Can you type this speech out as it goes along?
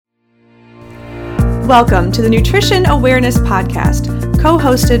Welcome to the Nutrition Awareness Podcast,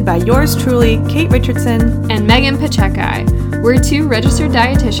 co-hosted by yours truly, Kate Richardson and Megan Pacheco. We're two registered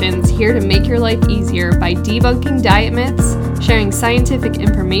dietitians here to make your life easier by debunking diet myths, sharing scientific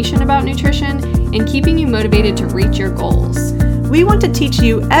information about nutrition, and keeping you motivated to reach your goals. We want to teach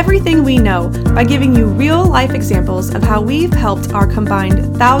you everything we know by giving you real-life examples of how we've helped our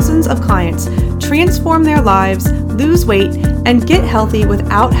combined thousands of clients transform their lives, lose weight, and get healthy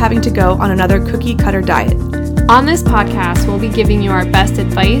without having to go on another cookie-cutter diet. On this podcast, we'll be giving you our best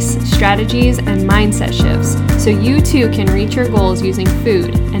advice, strategies, and mindset shifts so you too can reach your goals using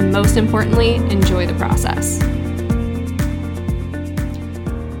food and, most importantly, enjoy the process.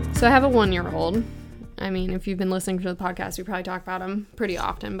 So I have a 1-year-old. I mean, if you've been listening to the podcast, we probably talk about him pretty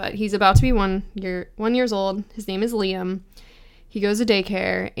often, but he's about to be 1 years old. His name is Liam. He goes to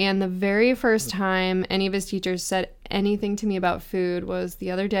daycare, and the very first time any of his teachers said anything to me about food was the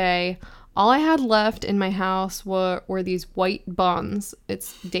other day. All I had left in my house were these white buns.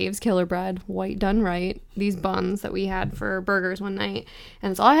 It's Dave's Killer Bread, white done right. These buns that we had for burgers one night,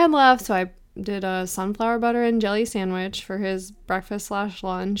 and it's all I had left, so I did a sunflower butter and jelly sandwich for his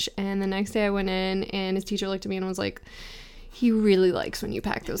breakfast/lunch, and the next day I went in and his teacher looked at me and was like, he really likes when you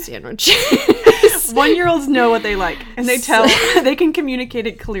pack those sandwiches. 1-year-olds know what they like, and they can communicate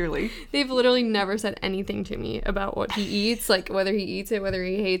it clearly. They've literally never said anything to me about what he eats, like whether he eats it, whether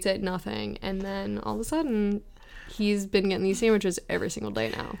he hates it, nothing. And then all of a sudden, he's been getting these sandwiches every single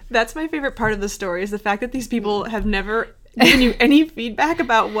day now. That's my favorite part of the story, is the fact that these people have never given you any feedback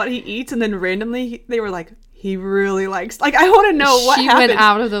about what he eats, and then randomly they were like, he really likes, like, I want to know what happened. She went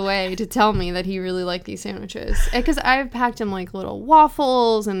out of the way to tell me that he really liked these sandwiches. Because I've packed him like little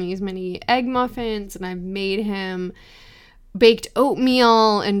waffles and these mini egg muffins, and I've made him baked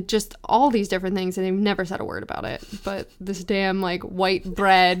oatmeal and just all these different things, and they've never said a word about it. But this damn like white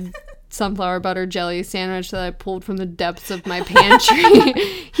bread sunflower butter jelly sandwich that I pulled from the depths of my pantry,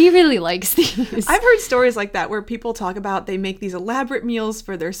 he really likes these. I've heard stories like that where people talk about they make these elaborate meals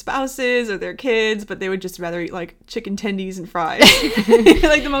for their spouses or their kids, but they would just rather eat like chicken tendies and fries.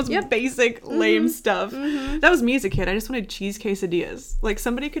 Like the most basic, lame stuff. That was me as a kid. I just wanted cheese quesadillas. Like,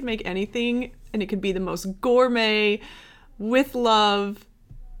 somebody could make anything and it could be the most gourmet, with love,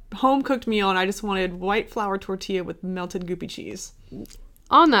 home-cooked meal, and I just wanted white flour tortilla with melted goopy cheese.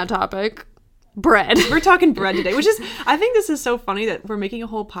 On that topic, bread. We're talking bread today, which is, I think this is so funny that we're making a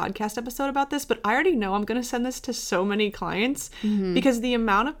whole podcast episode about this, but I already know I'm going to send this to so many clients because the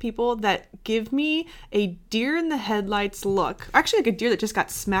amount of people that give me a deer in the headlights look, actually like a deer that just got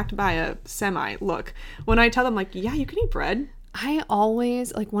smacked by a semi look, when I tell them like, yeah, you can eat bread. I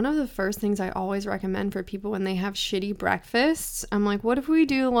always, like, one of the first things I always recommend for people when they have shitty breakfasts, I'm like, what if we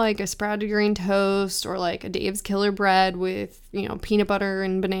do, like, a sprouted green toast or, like, a Dave's Killer Bread with, you know, peanut butter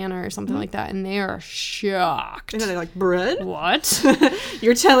and banana or something like that? And they are shocked. And they're like, bread? What?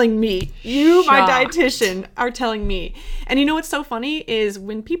 You're telling me. You, my dietitian, are telling me. And you know what's so funny is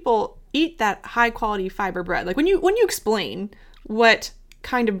when people eat that high-quality fiber bread, like, when you explain what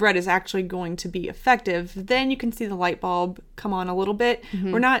kind of bread is actually going to be effective, then you can see the light bulb come on a little bit.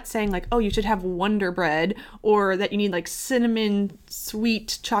 We're not saying like, oh, you should have Wonder Bread or that you need like cinnamon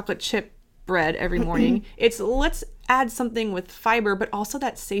sweet chocolate chip bread every morning. It's let's add something with fiber, but also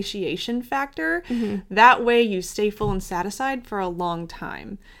that satiation factor. That way you stay full and satisfied for a long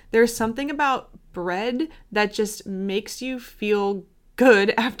time. There's something about bread that just makes you feel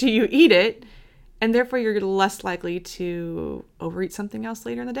good after you eat it. And therefore, you're less likely to overeat something else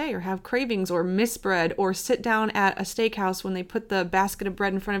later in the day or have cravings or miss bread or sit down at a steakhouse when they put the basket of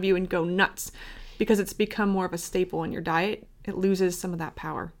bread in front of you and go nuts because it's become more of a staple in your diet. It loses some of that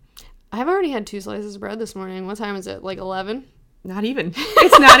power. I've already had 2 slices of bread this morning. What time is it? Like 11? Not even.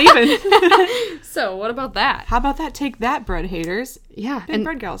 It's not even. So what about that? How about that? Take that, bread haters. Yeah. Big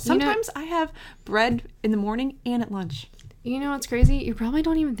bread girls. Sometimes I have bread in the morning and at lunch. You know what's crazy? You probably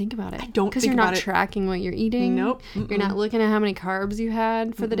don't even think about it. I don't think about it. Because you're not tracking what you're eating. Nope. You're not looking at how many carbs you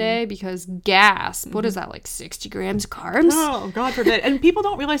had for the day because gasp. What is that, like 60 grams of carbs? Oh, God forbid. And people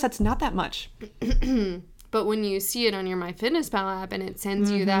don't realize that's not that much. But when you see it on your MyFitnessPal app and it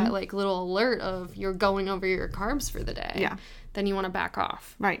sends you that like little alert of you're going over your carbs for the day, then you want to back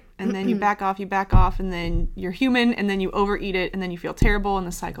off. Right. And then you back off, and then you're human, and then you overeat it, and then you feel terrible, and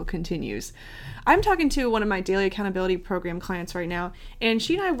the cycle continues. I'm talking to one of my daily accountability program clients right now, and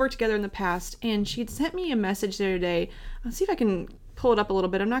she and I have worked together in the past, and she'd sent me a message the other day. Let's see if I can pull it up a little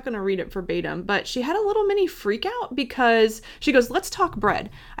bit. I'm not going to read it verbatim, but she had a little mini freak out because she goes, let's talk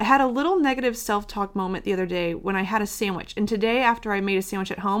bread. I had a little negative self-talk moment the other day when I had a sandwich. And today, after I made a sandwich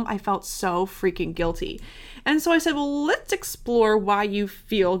at home, I felt so freaking guilty. And so I said, well, let's explore why you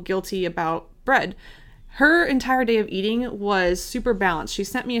feel guilty about bread. Her entire day of eating was super balanced. She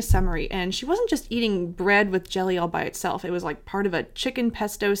sent me a summary, and she wasn't just eating bread with jelly all by itself. It was like part of a chicken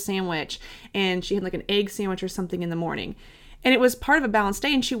pesto sandwich, and she had like an egg sandwich or something in the morning. And it was part of a balanced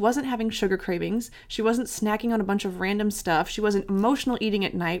day, and she wasn't having sugar cravings. She wasn't snacking on a bunch of random stuff. She wasn't emotional eating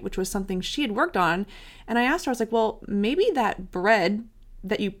at night, which was something she had worked on. And I asked her, I was like, well, maybe that bread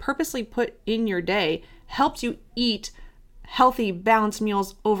that you purposely put in your day helps you eat healthy, balanced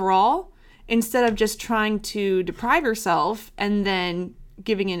meals overall, instead of just trying to deprive yourself and then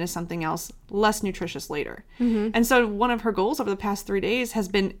giving into something else less nutritious later. And so one of her goals over the past 3 days has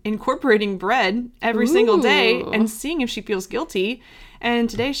been incorporating bread every single day and seeing if she feels guilty. And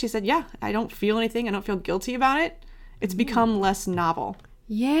today she said, yeah, I don't feel anything. I don't feel guilty about it. It's become less novel.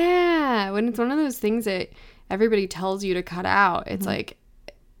 Yeah. When it's one of those things that everybody tells you to cut out, it's like,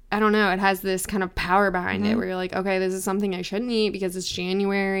 I don't know, it has this kind of power behind it where you're like, okay, this is something I shouldn't eat because it's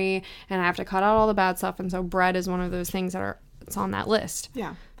January and I have to cut out all the bad stuff. And so bread is one of those things it's on that list.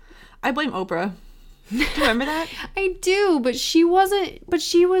 Yeah. I blame Oprah. Do you remember that? I do, but she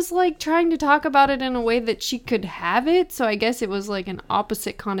was like trying to talk about it in a way that she could have it. So I guess it was like an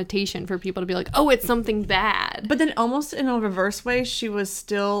opposite connotation for people to be like, oh, it's something bad. But then almost in a reverse way, she was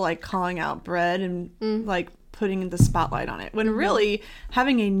still like calling out bread and like putting the spotlight on it, when really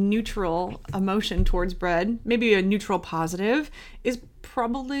having a neutral emotion towards bread, maybe a neutral positive, is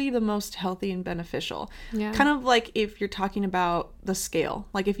probably the most healthy and beneficial. Yeah. Kind of like if you're talking about the scale.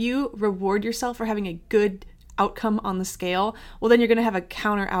 Like if you reward yourself for having a good outcome on the scale, well, then you're going to have a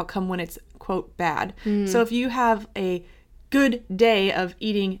counter outcome when it's, quote, bad. So if you have a good day of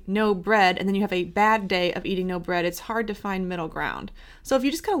eating no bread and then you have a bad day of eating no bread, it's hard to find middle ground. So if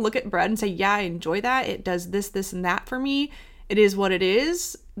you just kind of look at bread and say, yeah, I enjoy that, it does this, this, and that for me, it is what it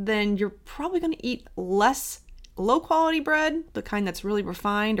is, then you're probably going to eat less low quality bread, the kind that's really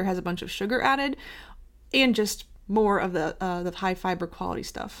refined or has a bunch of sugar added, and just more of the high fiber quality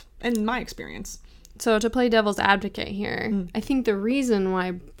stuff, in my experience. So to play devil's advocate here, I think the reason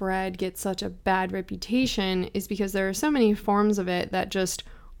why bread gets such a bad reputation is because there are so many forms of it that just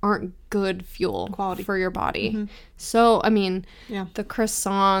aren't good fuel quality for your body. So, I mean, Yeah. the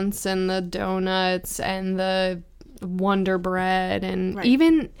croissants and the donuts and the Wonder Bread and Right.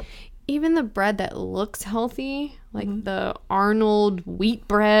 even the bread that looks healthy, like the Arnold wheat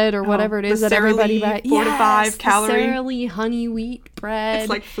bread or whatever it is the that everybody Sara buys. Lee 4 to 5 calorie. The Sara Lee honey wheat bread. It's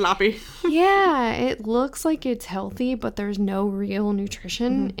like floppy. Yeah, it looks like it's healthy, but there's no real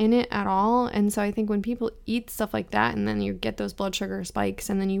nutrition in it at all. And so I think when people eat stuff like that and then you get those blood sugar spikes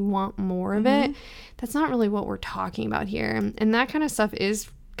and then you want more of it, that's not really what we're talking about here. And that kind of stuff is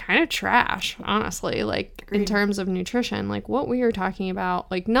kind of trash, honestly, like in terms of nutrition. Like what we are talking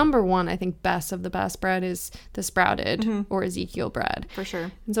about, like number one, I think best of the best bread is the Sprouted or Ezekiel bread. For sure.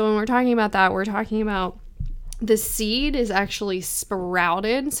 And so when we're talking about that, we're talking about the seed is actually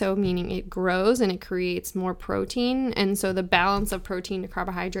sprouted, so meaning it grows and it creates more protein. And so the balance of protein to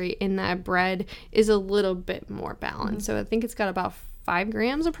carbohydrate in that bread is a little bit more balanced. So I think it's got about 5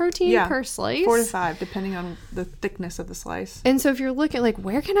 grams of protein per slice. 4 to 5, depending on the thickness of the slice. And so if you're looking like,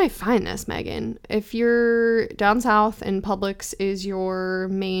 where can I find this, Megan? If you're down south and Publix is your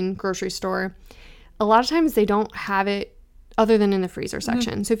main grocery store, a lot of times they don't have it other than in the freezer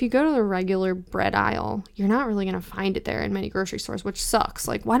section. So if you go to the regular bread aisle, you're not really going to find it there in many grocery stores, which sucks.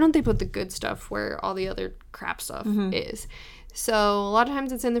 Like, why don't they put the good stuff where all the other crap stuff is? So a lot of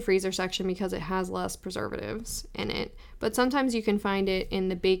times it's in the freezer section because it has less preservatives in it. But sometimes you can find it in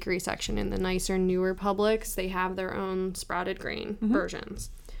the bakery section in the nicer, newer Publix. They have their own sprouted grain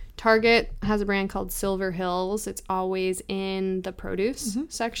versions. Target has a brand called Silver Hills. It's always in the produce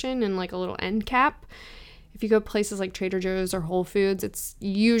section in like a little end cap. If you go places like Trader Joe's or Whole Foods, it's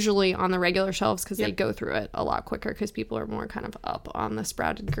usually on the regular shelves because they go through it a lot quicker because people are more kind of up on the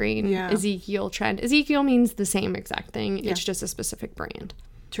sprouted grain Ezekiel trend. Ezekiel means the same exact thing. It's just a specific brand.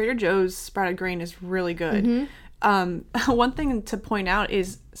 Trader Joe's sprouted grain is really good. One thing to point out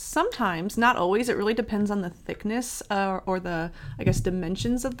is sometimes, not always, it really depends on the thickness or the, I guess,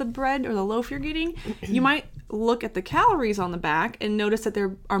 dimensions of the bread or the loaf you're getting. You might look at the calories on the back and notice that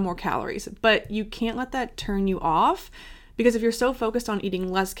there are more calories, but you can't let that turn you off. Because if you're so focused on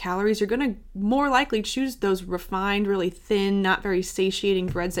eating less calories, you're going to more likely choose those refined, really thin, not very satiating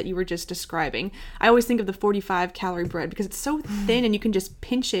breads that you were just describing. I always think of the 45 calorie bread because it's so thin and you can just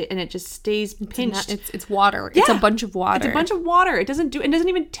pinch it and it just stays pinched. It's water. Yeah. It's a bunch of water. It's a bunch of water. It doesn't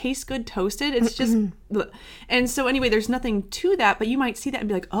even taste good toasted. It's just And so anyway, there's nothing to that, but you might see that and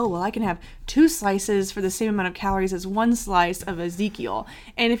be like, oh, well, I can have 2 slices for the same amount of calories as 1 slice of Ezekiel.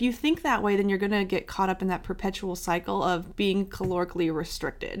 And if you think that way, then you're going to get caught up in that perpetual cycle of being calorically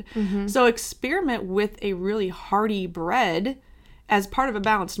restricted. So experiment with a really hearty bread as part of a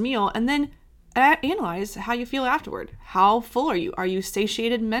balanced meal, and then analyze how you feel afterward. How full are you? Are you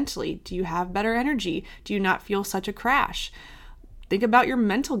satiated mentally? Do you have better energy? Do you not feel such a crash? Think about your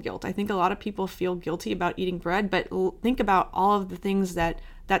mental guilt. I think a lot of people feel guilty about eating bread, but think about all of the things that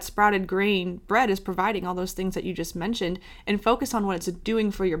sprouted grain bread is providing, all those things that you just mentioned, and focus on what it's doing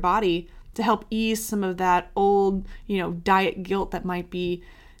for your body to help ease some of that old, diet guilt that might be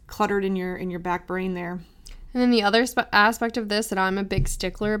cluttered in your back brain there. And then the other aspect of this that I'm a big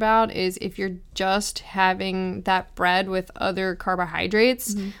stickler about is if you're just having that bread with other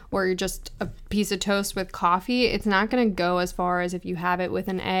carbohydrates, or you're just a piece of toast with coffee, it's not going to go as far as if you have it with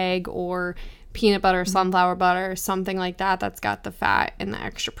an egg or peanut butter, sunflower butter, something like that that's got the fat and the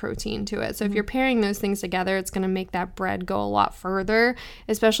extra protein to it. So if you're pairing those things together, it's going to make that bread go a lot further,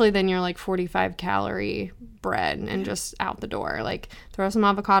 especially than your 45 calorie bread and just out the door. Like, throw some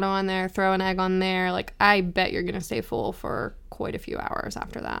avocado on there, throw an egg on there. Like, I bet you're going to stay full for quite a few hours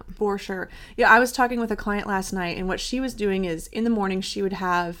after that. For sure. Yeah, I was talking with a client last night, and what she was doing is in the morning she would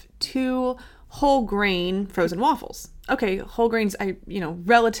have 2 whole grain frozen waffles. Okay, whole grains,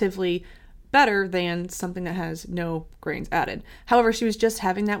 relatively better than something that has no grains added. However, she was just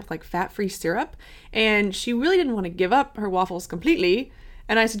having that with fat-free syrup, and she really didn't want to give up her waffles completely.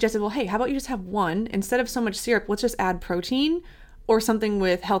 And I suggested, well, hey, how about you just have 1? Instead of so much syrup, let's just add protein or something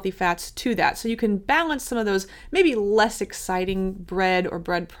with healthy fats to that. So you can balance some of those maybe less exciting bread or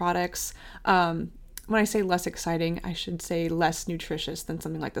bread products. When I say less exciting, I should say less nutritious than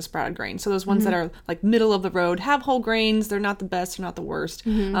something like the sprouted grain. So those ones that are middle of the road, have whole grains. They're not the best, they're not the worst,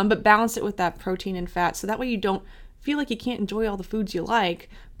 but balance it with that protein and fat. So that way you don't feel like you can't enjoy all the foods you like,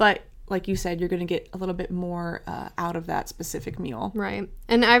 but like you said, you're going to get a little bit more out of that specific meal. Right.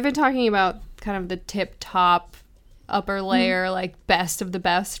 And I've been talking about kind of the tip top upper layer, best of the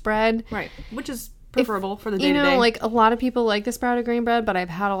best bread. Right. Which is preferable for the day-to-day. A lot of people like the sprouted grain bread, but I've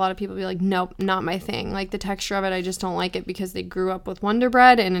had a lot of people be like, nope, not my thing. The texture of it, I just don't like it because they grew up with Wonder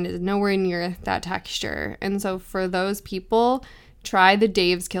Bread and it is nowhere near that texture. And so for those people, try the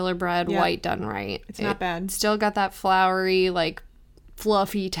Dave's Killer Bread white done right. It's not bad. Still got that floury,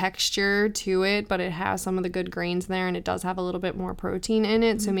 fluffy texture to it, but it has some of the good grains there, and it does have a little bit more protein in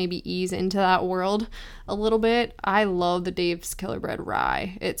it, so maybe ease into that world a little bit. I love the Dave's Killer Bread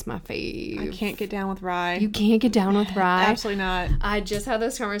rye. It's my fave. I can't get down with rye. You can't get down with rye? Absolutely not. I just had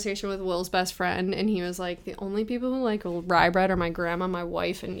this conversation with Will's best friend, and he was like, the only people who like rye bread are my grandma, my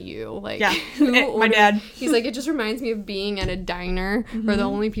wife, and you. My dad. He's like, it just reminds me of being at a diner where the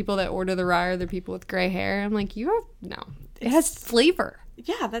only people that order the rye are the people with gray hair. I'm like, it has flavor.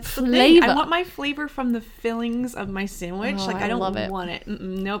 Yeah, that's the thing. I want my flavor from the fillings of my sandwich. I don't love want it.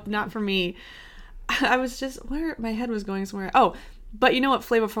 Nope, not for me. I was just my head was going somewhere. Oh, but you know what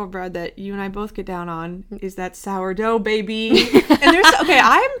flavorful bread that you and I both get down on is that sourdough, baby.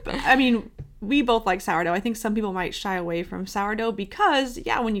 And we both like sourdough. I think some people might shy away from sourdough because,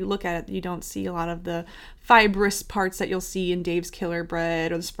 when you look at it, you don't see a lot of the fibrous parts that you'll see in Dave's Killer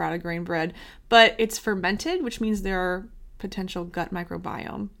Bread or the sprouted grain bread. But it's fermented, which means there are potential gut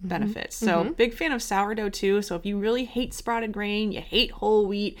microbiome benefits. So big fan of sourdough too. So if you really hate sprouted grain, you hate whole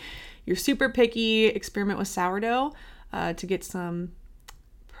wheat, you're super picky, experiment with sourdough to get some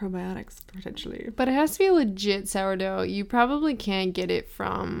probiotics potentially. But it has to be legit sourdough. You probably can't get it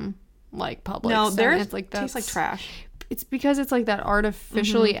from Publix. No, theirs tastes like trash. It's because it's that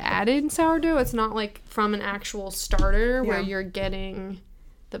artificially added sourdough. It's not from an actual starter where you're getting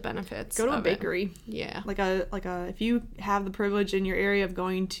the benefits. Go to a bakery. Yeah. If you have the privilege in your area of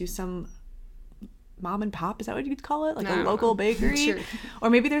going to some mom and pop, is that what you'd call it? A local bakery? Sure. Or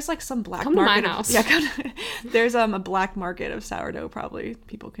maybe there's some black come market. To my house. There's a black market of sourdough probably.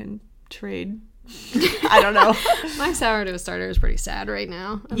 People can trade. I don't know. My sourdough starter is pretty sad right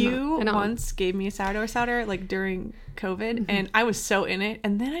now. You once gave me a sourdough starter during COVID, and I was so in it,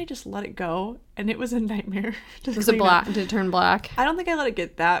 and then I just let it go, and it was a nightmare. Was it black? Did it turn black? I don't think I let it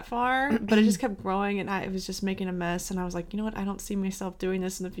get that far, but it just kept growing, and it was just making a mess, and I was like, you know what? I don't see myself doing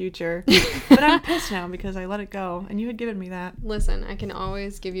this in the future. But I'm pissed now because I let it go, and you had given me that. Listen, I can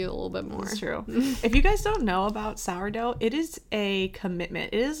always give you a little bit more. That's true. If you guys don't know about sourdough, it is a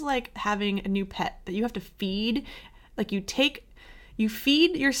commitment. It is like having a new pet that you have to feed. You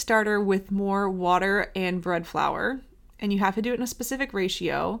feed your starter with more water and bread flour, and you have to do it in a specific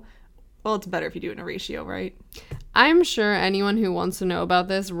ratio. Well, it's better if you do it in a ratio, right? I'm sure anyone who wants to know about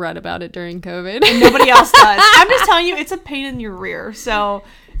this read about it during COVID. And nobody else does. I'm just telling you, it's a pain in your rear. So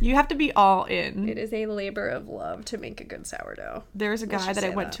you have to be all in. It is a labor of love to make a good sourdough. There's a guy that I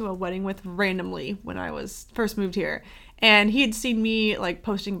went to a wedding with randomly when I was first moved here. And he had seen me like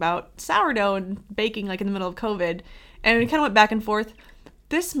posting about sourdough and baking like in the middle of COVID. And we kind of went back and forth.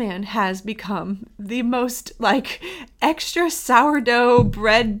 This man has become the most like extra sourdough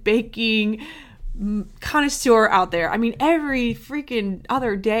bread baking connoisseur out there. I mean, every freaking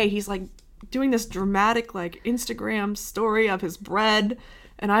other day he's like doing this dramatic like Instagram story of his bread,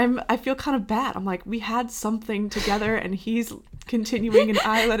 and I feel kind of bad. I'm like, we had something together and he's continuing and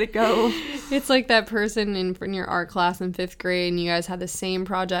I let it go. It's like that person in your art class in 5th grade and you guys had the same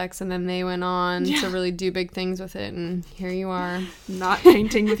projects and then they went on to really do big things with it, and here you are. Not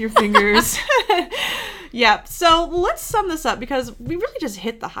painting with your fingers. Yeah, so let's sum this up because we really just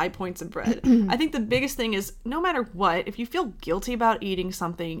hit the high points of bread. I think the biggest thing is no matter what, if you feel guilty about eating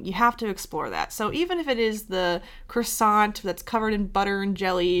something, you have to explore that. So even if it is the croissant that's covered in butter and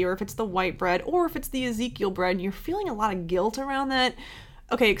jelly, or if it's the white bread, or if it's the Ezekiel bread, and you're feeling a lot of guilt around that,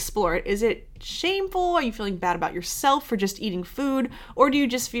 okay, explore it. Is it shameful? Are you feeling bad about yourself for just eating food? Or do you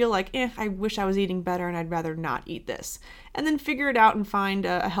just feel like, I wish I was eating better and I'd rather not eat this? And then figure it out and find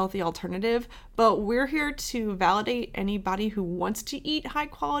a healthy alternative. But we're here to validate anybody who wants to eat high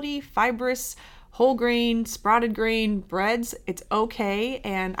quality, fibrous, whole grain, sprouted grain breads. It's okay.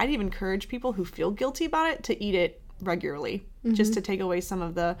 And I'd even encourage people who feel guilty about it to eat it regularly, just to take away some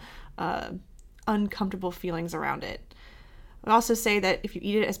of the uncomfortable feelings around it. I also say that if you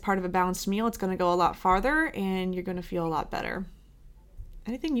eat it as part of a balanced meal, it's going to go a lot farther and you're going to feel a lot better.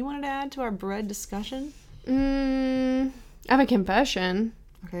 Anything you wanted to add to our bread discussion? I have a confession.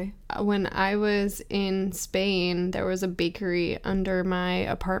 Okay. When I was in Spain, there was a bakery under my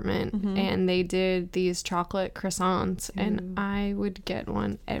apartment, and they did these chocolate croissants, and I would get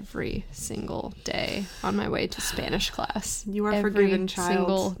one every single day on my way to Spanish class. You are forgiven, child. Every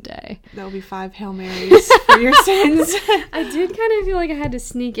single day. That will be 5 Hail Marys for your sins. I did kind of feel like I had to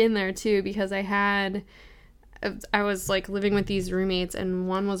sneak in there, too, because I was, like, living with these roommates, and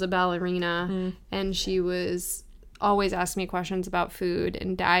one was a ballerina, and she was always asked me questions about food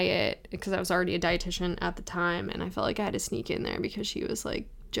and diet because I was already a dietitian at the time, and I felt like I had to sneak in there because she was like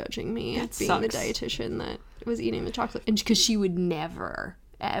judging me as being the dietitian that was eating the chocolate, and because she would never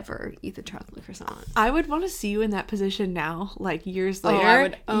ever eat the chocolate croissant. I would want to see you in that position now, like years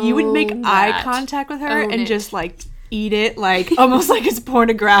later. You would make eye contact with her and just like eat it, like almost like it's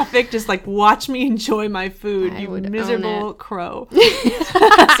pornographic. Just like watch me enjoy my food, you miserable crow.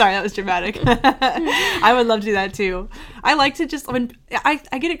 Sorry, that was dramatic. I would love to do that too. I like to just, when I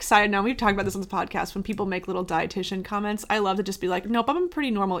get excited now, we've talked about this on this podcast, when people make little dietitian comments, I love to just be like, nope, I'm a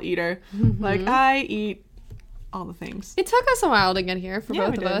pretty normal eater. Like I eat all the things. It took us a while to get here for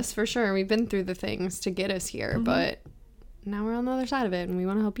both of us, for sure. We've been through the things to get us here, but now we're on the other side of it and we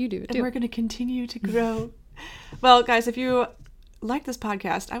want to help you do it too. And we're going to continue to grow. Well, guys, if you like this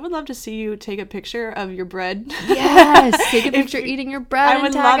podcast, I would love to see you take a picture of your bread. Yes, take a picture eating your bread. I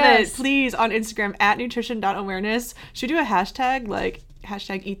would love it. Please, on Instagram at nutrition.awareness. Should we do a hashtag, like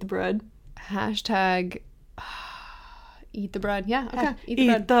hashtag eat the bread? Hashtag eat the bread. Yeah, okay.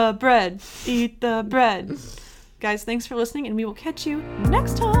 Eat the bread. Eat the bread. Guys, thanks for listening, and we will catch you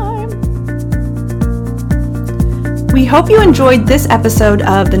next time. We hope you enjoyed this episode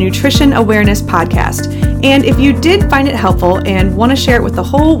of the Nutrition Awareness Podcast. And if you did find it helpful and want to share it with the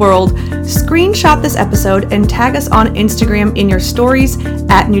whole world, screenshot this episode and tag us on Instagram in your stories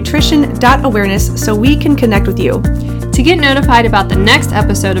at nutrition.awareness so we can connect with you. To get notified about the next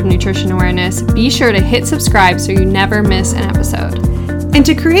episode of Nutrition Awareness, be sure to hit subscribe so you never miss an episode. And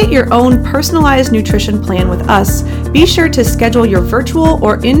to create your own personalized nutrition plan with us, be sure to schedule your virtual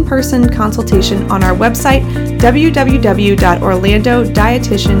or in-person consultation on our website,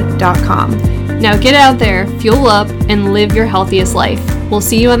 www.orlandodietitian.com. Now get out there, fuel up, and live your healthiest life. We'll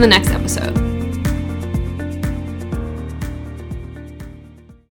see you on the next episode.